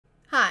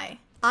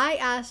I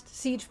asked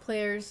Siege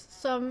players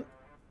some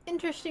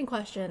interesting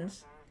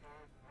questions,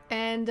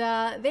 and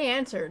they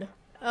answered.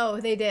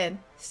 Oh, they did.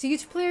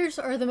 Siege players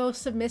are the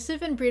most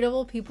submissive and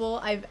breedable people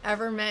I've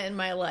ever met in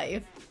my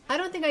life. I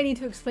don't think I need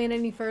to explain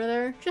any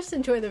further. Just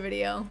enjoy the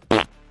video.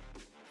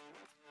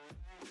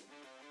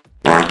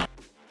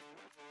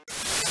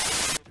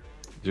 Is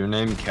your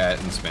name Cat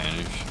in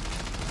Spanish?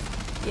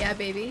 Yeah,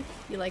 baby.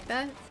 You like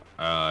that?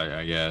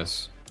 I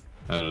guess.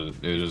 It was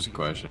just a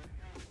question.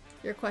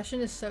 Your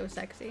question is so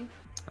sexy.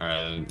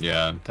 Alright,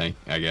 yeah,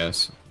 I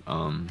guess.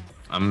 I'm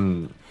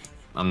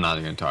not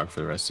gonna talk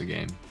for the rest of the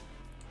game.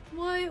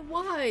 What?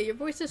 Why? Your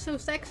voice is so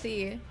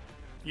sexy.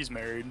 He's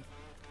married.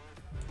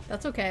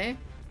 That's okay.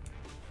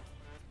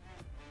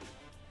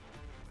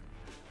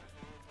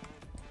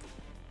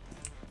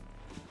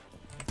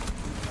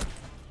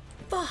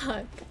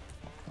 Fuck.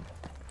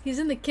 He's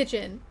in the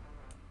kitchen.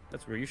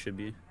 That's where you should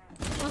be.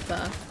 What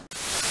the?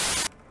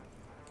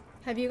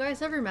 Have you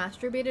guys ever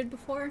masturbated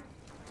before?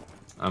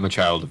 I'm a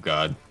child of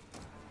God.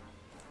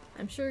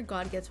 I'm sure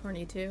God gets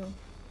horny too.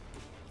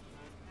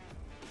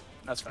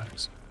 That's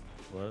facts.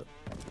 What?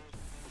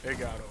 Hey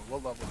Gato,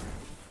 what level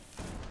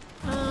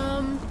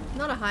are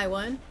Not a high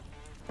one.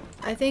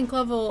 I think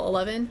level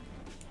 11. you?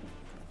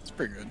 It's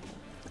pretty good.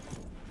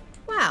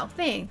 Wow,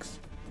 thanks.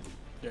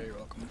 Yeah, you're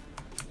welcome.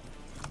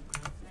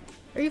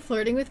 Are you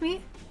flirting with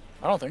me?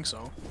 I don't think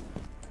so.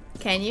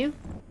 Can you?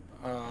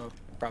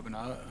 Probably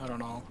not. I don't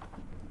know.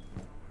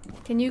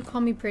 Can you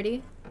call me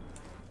pretty?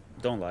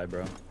 Don't lie,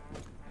 bro.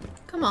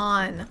 Come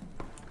on.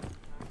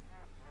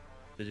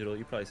 Digital,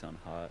 you probably sound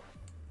hot.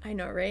 I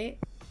know, right?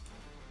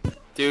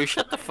 Dude,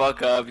 shut the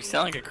fuck up. You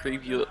sound like a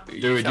creepy. Dude, sound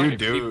you like a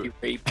do.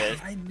 creepy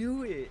rapist. I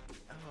knew it.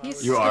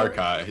 He's You are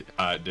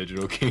so-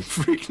 Digital King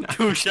Freak now.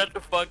 Dude, shut the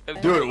fuck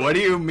up. Dude, what do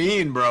you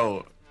mean,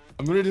 bro?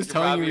 I'm gonna just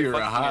tell you probably a you're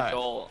fucking hot.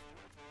 adult.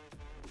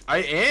 I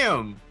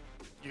am.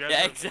 You guys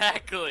Yeah, are-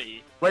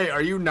 exactly. Wait,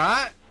 are you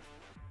not?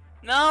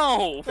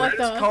 No. What It's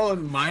the?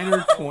 calling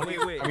minor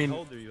 20. Wait, I mean, how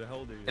old are you? How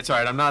old are you? it's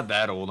alright. I'm not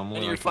that old. I'm None only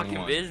of your like fucking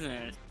 21.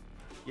 business.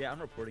 Yeah, I'm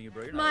reporting you,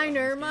 bro. You're not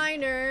Minor, around this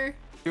minor.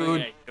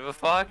 Dude, Okay, give a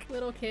fuck.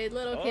 Little kid,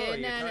 little Oh, kid.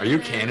 you're Nah, trying- nah, are you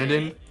nah.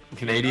 Canadian? game.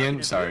 Canadian?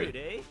 You're Sorry. not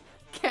good, eh?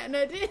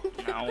 Canadian?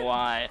 No,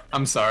 why?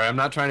 I'm sorry. I'm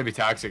not trying to be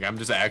toxic. I'm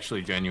just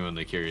actually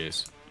genuinely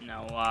curious.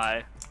 No,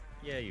 why?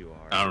 Yeah, you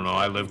are. I don't know.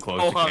 I live close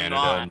Oh, to I'm Canada,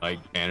 not. and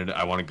like Canada,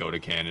 I want to go to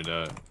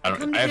Canada.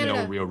 Come to I have no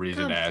Canada. real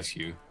reason Come. to ask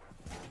you.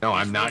 No,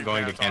 I'm Just not like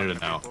going to that, talking Canada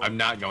to now. people. I'm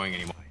not going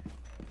anymore.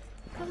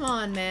 Come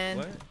on, man.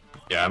 What?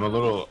 Yeah, I'm a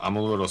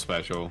little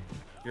special.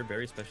 You're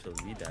very special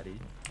to me, daddy.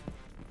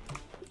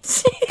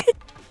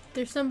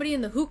 There's somebody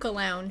in the hookah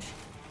lounge.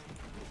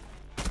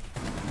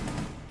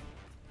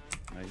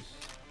 Nice.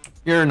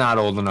 You're not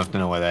old enough to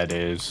know what that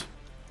is.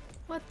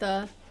 What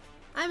the?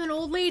 I'm an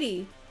old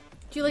lady.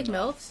 Do you like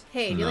MILFs?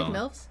 Hey, do you like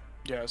No. MILFs?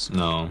 Yes.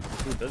 No,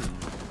 Who doesn't?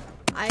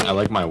 I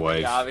like my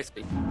wife. Yeah, I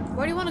obviously.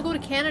 Why do you want to go to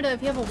Canada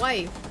if you have a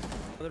wife?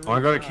 want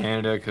to go to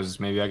Canada because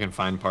maybe I can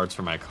find parts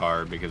for my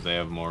car because they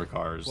have more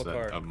cars What than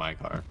car? of my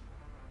car.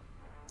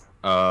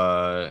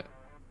 A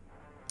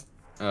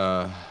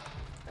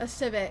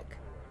Civic.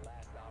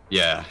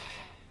 Yeah.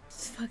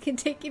 It's fucking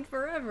taking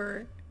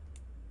forever.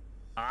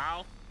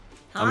 Ow.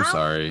 I'm Hello?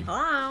 sorry.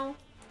 Hello?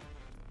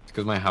 It's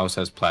because my house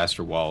has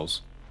plaster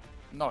walls.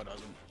 No, it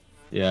doesn't.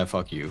 Yeah,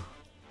 fuck you.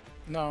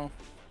 No.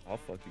 I'll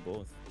fuck you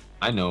both.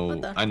 I know.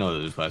 What the- I know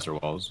there's plaster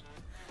walls.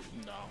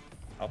 No.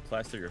 I'll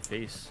plaster your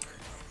face.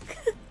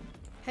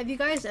 Have you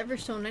guys ever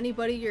shown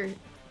anybody your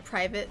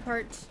private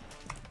parts?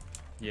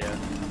 Yeah.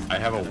 I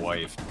have a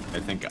wife. I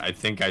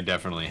think I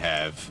definitely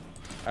have.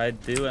 I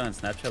do it on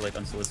Snapchat, like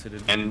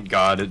unsolicited. And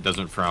God, it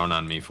doesn't frown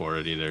on me for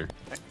it either.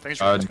 Thanks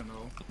for asking,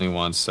 though. Only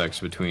wants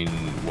sex between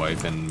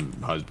wife and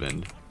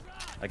husband.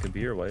 I could be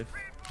your wife.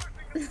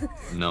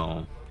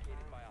 No.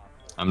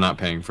 I'm not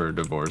paying for a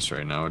divorce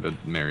right now to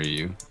marry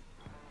you.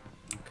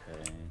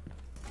 Okay.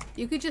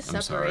 You could just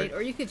I'm separate, sorry.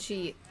 or you could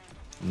cheat.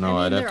 No, I mean,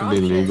 I'd have there to are be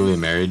options. legally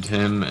married to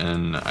him,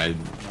 and I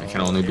can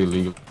No, only be it-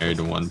 legally married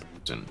to one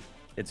person.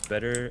 It's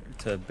better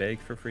to beg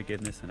for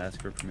forgiveness than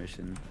ask for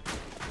permission.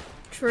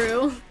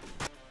 True.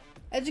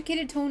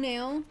 Educated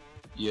toenail.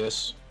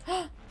 Yes.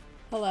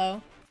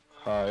 Hello.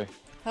 Hi.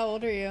 How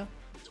old are you?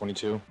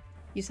 22.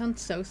 You sound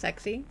so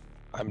sexy.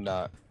 I'm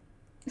not.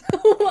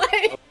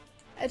 What?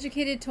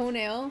 Educated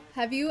toenail.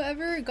 Have you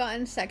ever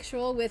gotten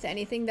sexual with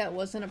anything that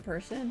wasn't a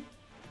person?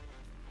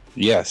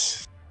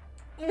 Yes.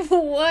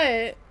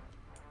 What?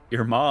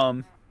 Your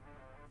mom.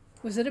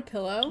 Was it a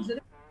pillow?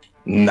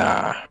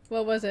 Nah.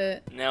 What was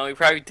it? No, he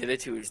probably did it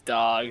to his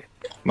dog.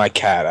 My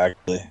cat,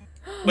 actually.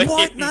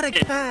 What? Not a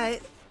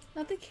cat.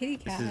 Not the kitty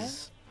This cat.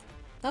 is.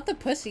 Not the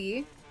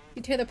pussy.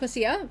 You tear the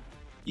pussy up.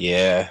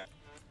 Yeah.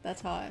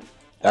 That's hot.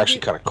 Actually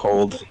kind of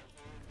cold.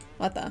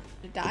 What the?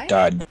 Did it die?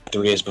 Died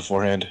 3 days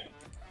beforehand.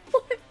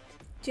 What?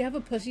 Do you have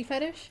a pussy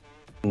fetish?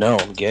 No,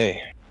 I'm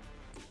gay.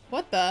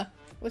 What the?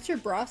 What's your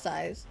bra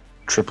size?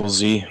 Triple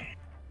Z.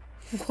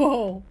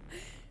 Whoa.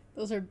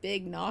 Those are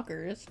big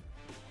knockers.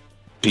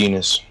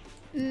 Penis.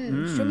 Show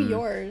me Mm.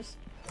 yours.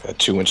 A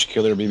 2-inch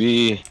killer,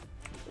 baby.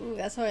 Ooh,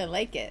 that's how I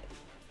like it.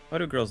 Why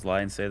do girls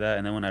lie and say that,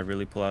 and then when I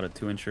really pull out a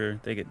 2-incher,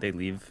 they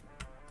leave?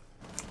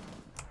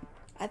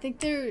 I think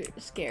they're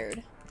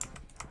scared.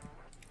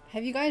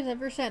 Have you guys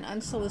ever sent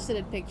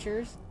unsolicited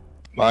pictures?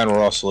 Mine were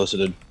all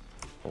solicited.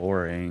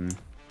 Boring.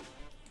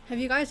 Have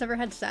you guys ever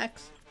had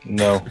sex?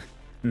 No.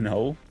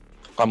 No.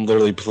 I'm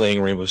literally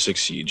playing Rainbow Six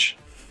Siege.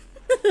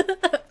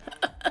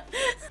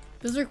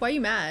 Berserk, why are you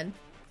mad?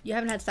 You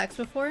haven't had sex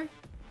before?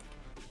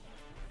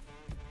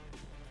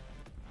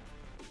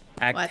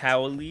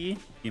 Actually,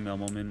 email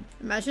moment.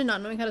 Imagine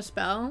not knowing how to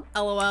spell.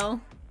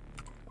 LOL.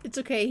 It's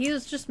okay, he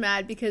was just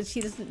mad because he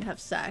doesn't have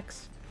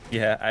sex.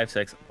 Yeah, I have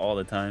sex all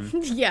the time.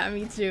 Yeah,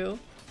 me too.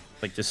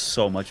 Like, just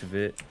so much of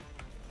it.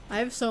 I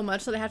have so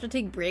much that I have to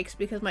take breaks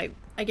because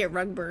I get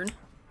rug burn.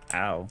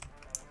 Ow.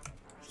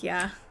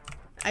 Yeah.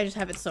 I just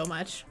have it so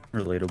much.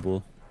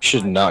 Relatable.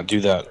 Should not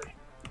do that.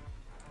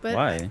 But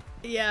Why?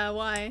 yeah,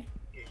 why?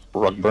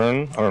 Rug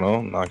burn? I don't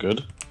know. Not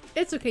good.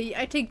 It's okay,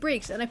 I take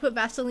breaks and I put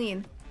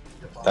Vaseline.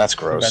 That's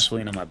gross.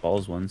 Vaseline on my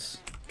balls once.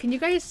 Can you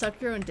guys suck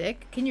your own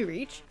dick? Can you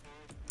reach?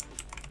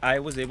 I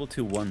was able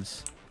to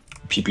once.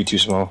 PP too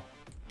small.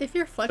 If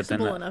you're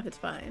flexible I- enough, it's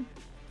fine.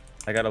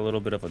 I got a little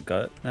bit of a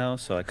gut now,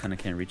 so I kind of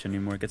can't reach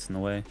anymore. It gets in the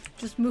way.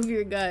 Just move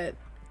your gut.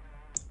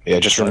 Yeah,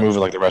 just remove it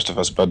like the rest of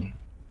us, bud.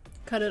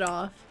 Cut it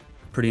off.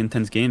 Pretty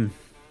intense game.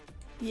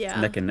 Yeah.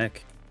 Neck and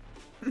neck.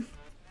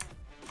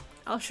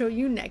 I'll show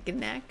you neck and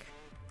neck.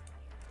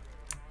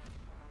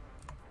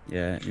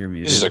 Yeah, you're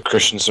muted. This is a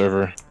Christian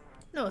server.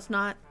 No, it's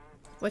not.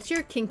 What's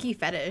your kinky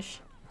fetish?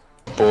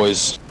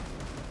 Boys,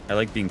 I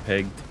like being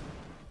pegged.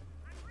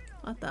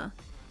 What the?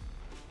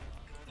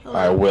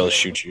 I will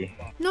shoot you.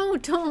 No,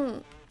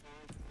 don't.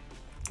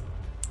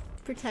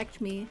 Protect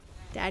me,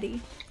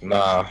 daddy.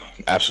 Nah,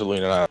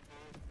 absolutely not.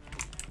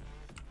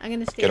 I'm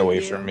gonna stay Get away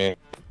with you. from me.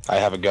 I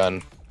have a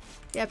gun.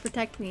 Yeah,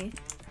 protect me.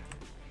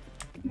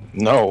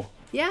 No.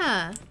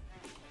 Yeah.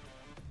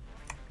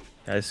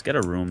 Guys, get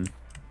a room.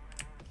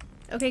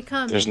 Okay,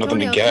 come. There's nothing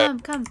to Tonio,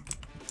 get. Come.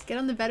 Get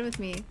on the bed with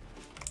me.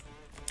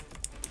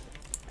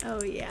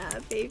 Oh yeah,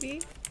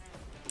 baby.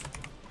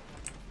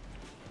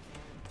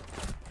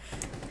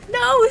 No!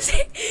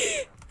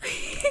 I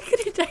could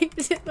have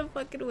typed in the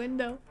fucking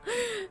window.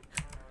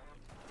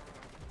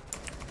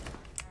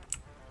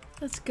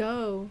 Let's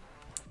go.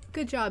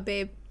 Good job,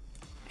 babe.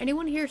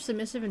 Anyone here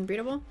submissive and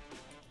breedable?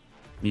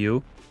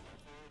 You?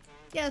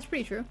 Yeah, that's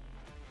pretty true.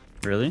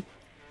 Really?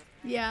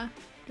 Yeah.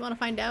 You want to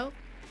find out?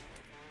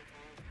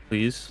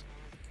 Please?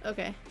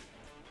 Okay.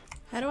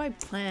 How do I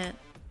plant?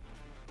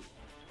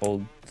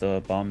 Hold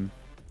the bomb.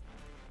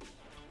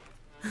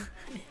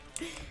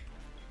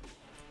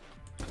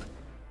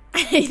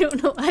 I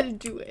don't know how to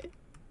do it.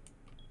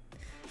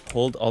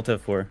 Hold Alt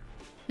F4.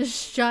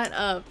 Just shut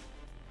up.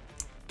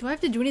 Do I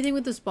have to do anything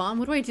with this bomb?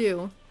 What do I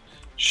do?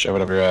 Shove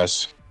it up your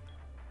ass.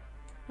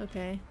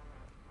 Okay.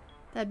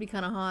 That'd be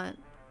kind of hot.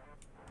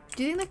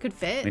 Do you think that could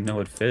fit? I know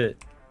it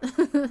fit.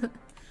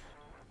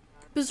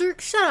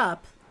 Berserk, shut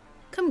up!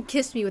 Come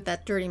kiss me with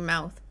that dirty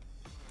mouth.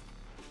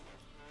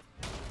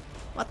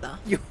 What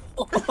the?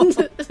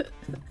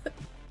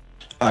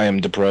 I am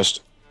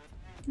depressed.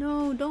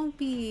 No, don't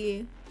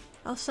be.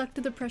 I'll suck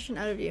the depression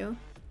out of you.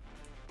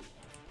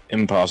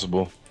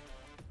 Impossible.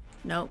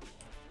 Nope.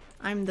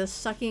 I'm the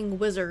sucking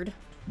wizard.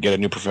 Get a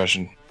new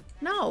profession.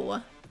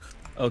 No!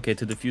 Okay,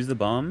 to defuse the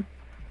bomb,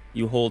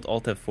 you hold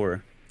Alt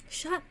F4.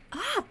 Shut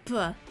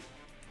up!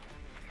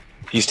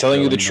 He's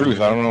telling you the truth.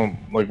 I don't know,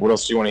 like, what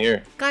else do you want to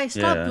hear? Guys,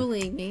 stop Yeah.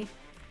 bullying me.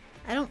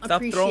 I don't Stop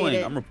appreciate throwing.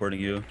 it. I'm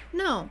reporting you.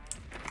 No.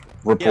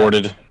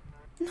 Reported.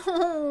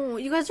 No,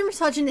 you guys are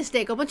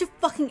misogynistic. A bunch of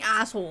fucking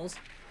assholes.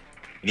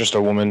 Just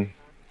a woman.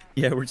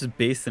 Yeah, we're just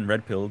based and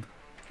red pilled.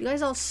 You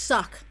guys all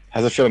suck.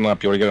 How's it feeling not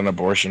be able to get an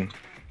abortion?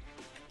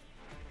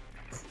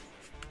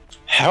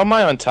 How am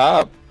I on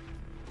top?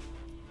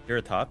 You're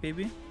a top,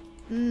 baby?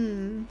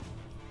 Mmm.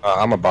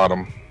 I'm a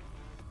bottom.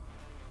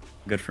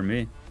 Good for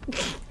me.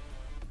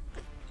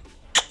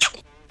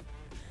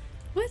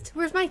 What?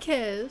 Where's my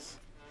kiss?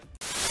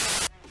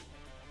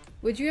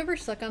 Would you ever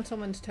suck on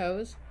someone's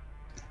toes?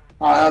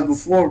 I have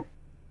before.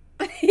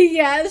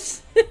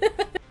 Yes.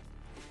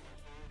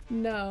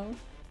 No.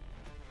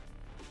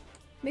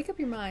 Make up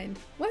your mind.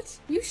 What?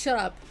 You shut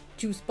up,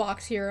 juice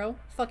box hero.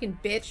 Fucking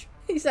bitch.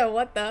 He said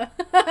what the?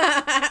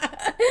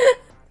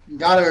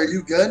 Got it, are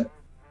you good?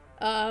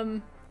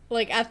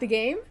 Like at the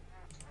game?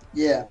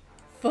 Yeah.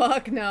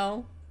 Fuck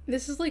no.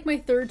 This is like my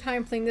third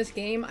time playing this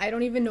game. I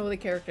don't even know the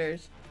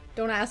characters.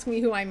 Don't ask me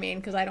who I main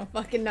because I don't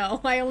fucking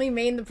know. I only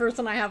main the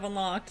person I have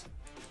unlocked.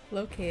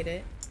 Locate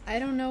it. I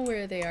don't know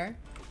where they are.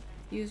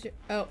 Use your—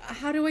 oh,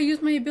 how do I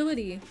use my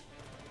ability?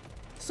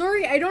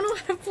 Sorry, I don't know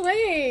how to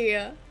play.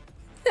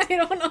 I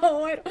don't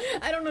know.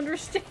 I don't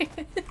understand.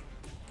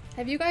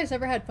 Have you guys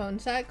ever had phone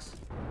sex?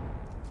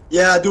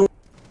 Yeah, I do.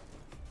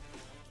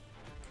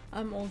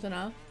 I'm old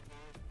enough.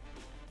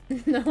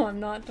 No, I'm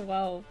not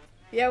 12.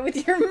 Yeah,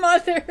 with your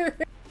mother.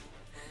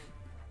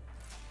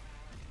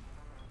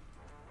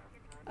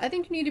 I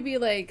think you need to be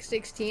like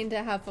 16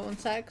 to have phone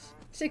sex.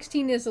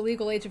 16 is the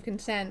legal age of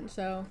consent,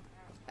 so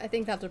I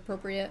think that's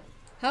appropriate.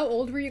 How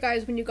old were you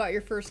guys when you got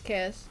your first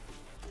kiss?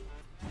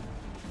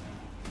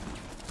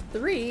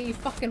 3? You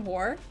fucking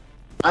whore.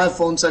 I have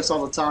phone sex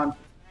all the time.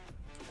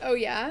 Oh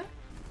yeah?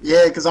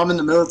 Yeah, because I'm in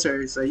the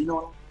military, so you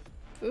know.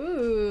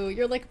 Ooh,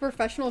 you're like a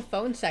professional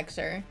phone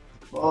sexer.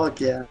 Fuck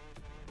yeah.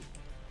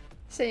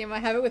 Same, I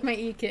have it with my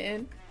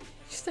e-kitten.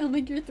 You sound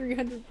like you're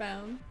 300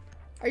 pounds.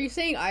 Are you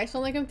saying I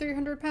sound like I'm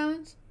 300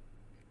 pounds?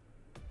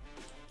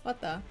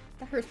 What the?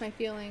 That hurts my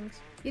feelings.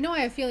 You know I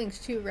have feelings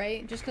too,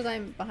 right? Just because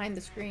I'm behind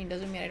the screen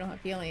doesn't mean I don't have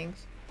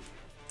feelings.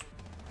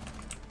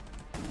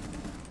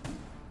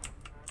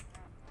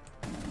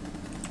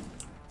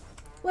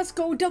 Let's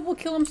go, double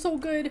kill, I'm so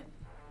good.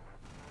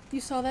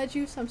 You saw that,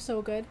 Juice? I'm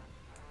so good.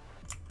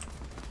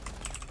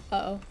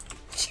 Uh-oh.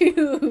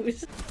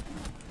 Juice!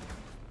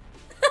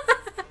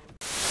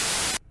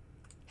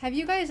 Have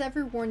you guys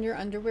ever worn your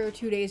underwear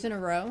 2 days in a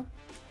row?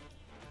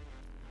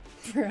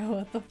 Bro,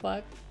 what the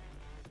fuck?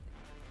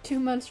 2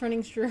 months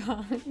running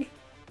strong.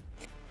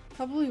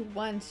 Probably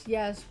once,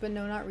 yes, but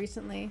no, not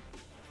recently.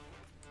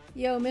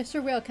 Yo,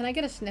 Mr. Whale, can I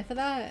get a sniff of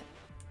that?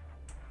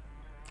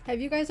 Have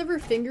you guys ever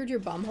fingered your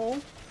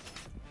bumhole?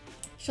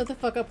 Shut the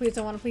fuck up, please.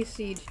 I want to play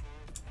Siege.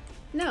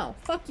 No,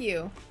 fuck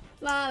you.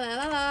 La la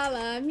la la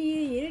la,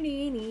 me, me,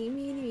 me, me,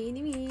 me,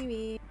 me,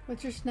 me.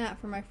 What's your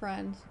snap for my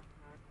friends?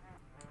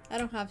 I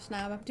don't have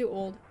snap. I'm too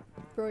old.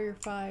 Bro, you're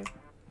 5.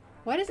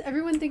 Why does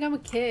everyone think I'm a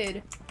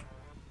kid?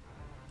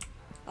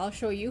 I'll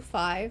show you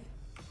 5.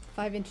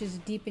 5 inches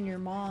deep in your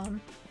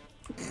mom.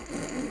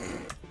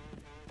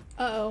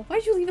 Uh-oh.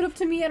 Why'd you leave it up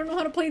to me? I don't know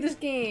how to play this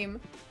game.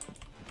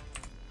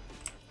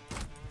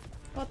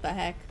 What the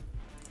heck?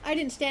 I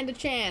didn't stand a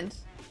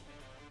chance.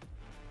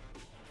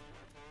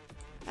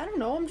 I don't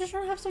know. I'm just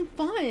trying to have some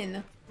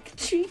fun.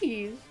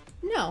 Jeez.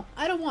 No,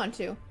 I don't want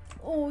to.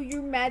 Oh,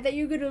 you're mad that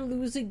you're gonna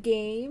lose a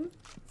game?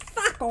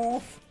 Fuck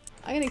off.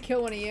 I'm gonna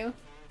kill one of you.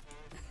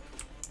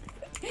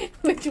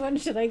 Which one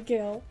should I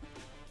kill?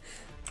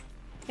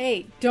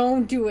 Hey,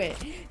 don't do it.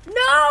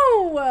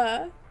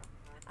 No!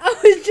 I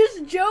was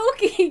just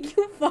joking,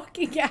 you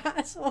fucking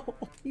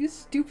asshole. You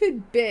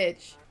stupid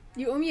bitch.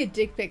 You owe me a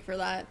dick pic for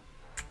that.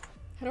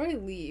 How do I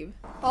leave?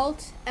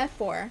 Alt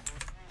F4.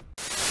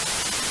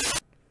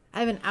 I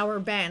have an hour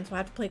ban, so I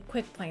have to play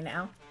quick play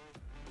now.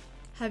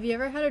 Have you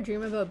ever had a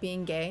dream about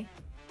being gay?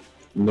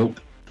 Nope.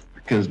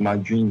 Because my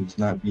dream is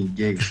not being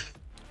gay.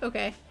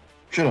 Okay.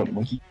 Shut up,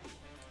 monkey.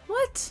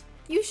 What?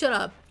 You shut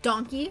up,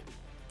 donkey.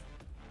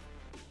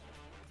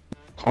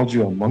 Called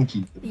you a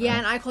monkey. Yeah,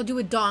 and I called you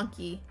a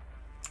donkey.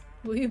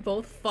 Will you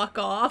both fuck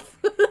off?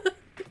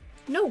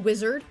 No,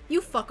 wizard.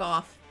 You fuck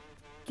off.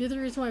 You're the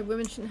reason why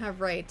women shouldn't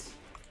have rights.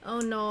 Oh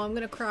no, I'm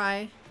gonna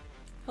cry.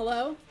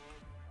 Hello?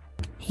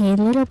 Hey,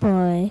 little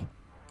boy.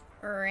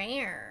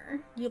 Rare.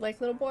 You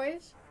like little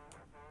boys?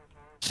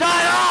 Shut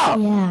up!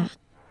 Yeah.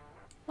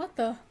 What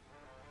the?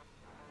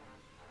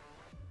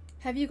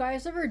 Have you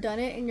guys ever done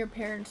it in your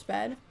parents'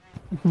 bed?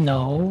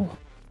 No.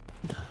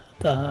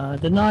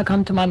 Did not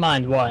come to my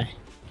mind. Why?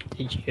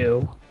 Did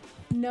you?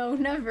 No,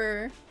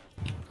 never.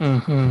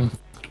 Mm-hmm.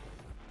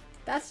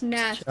 That's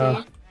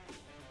nasty.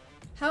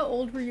 How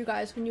old were you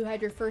guys when you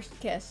had your first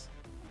kiss?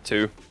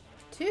 2.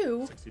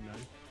 2? 69.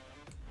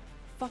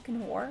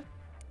 Fucking whore.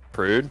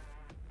 Prude.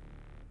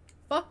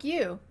 Fuck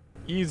you.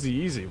 Easy,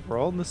 easy. We're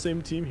all on the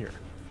same team here.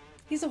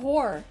 He's a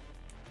whore.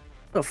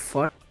 The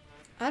fuck?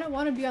 I don't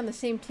want to be on the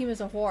same team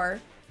as a whore.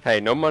 Hey,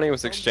 no money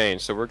was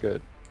exchanged, so we're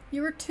good.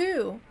 You were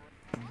 2.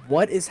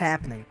 What is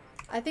happening?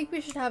 I think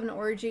we should have an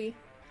orgy.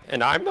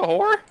 And I'm the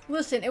whore?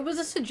 Listen, it was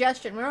a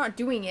suggestion. We're not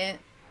doing it.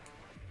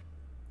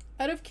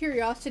 Out of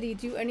curiosity,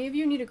 do any of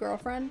you need a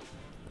girlfriend?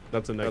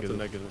 That's a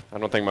negative. I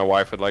don't think my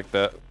wife would like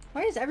that.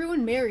 Why is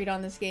everyone married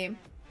on this game?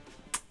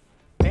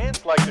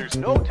 Dance like there's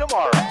no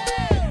tomorrow.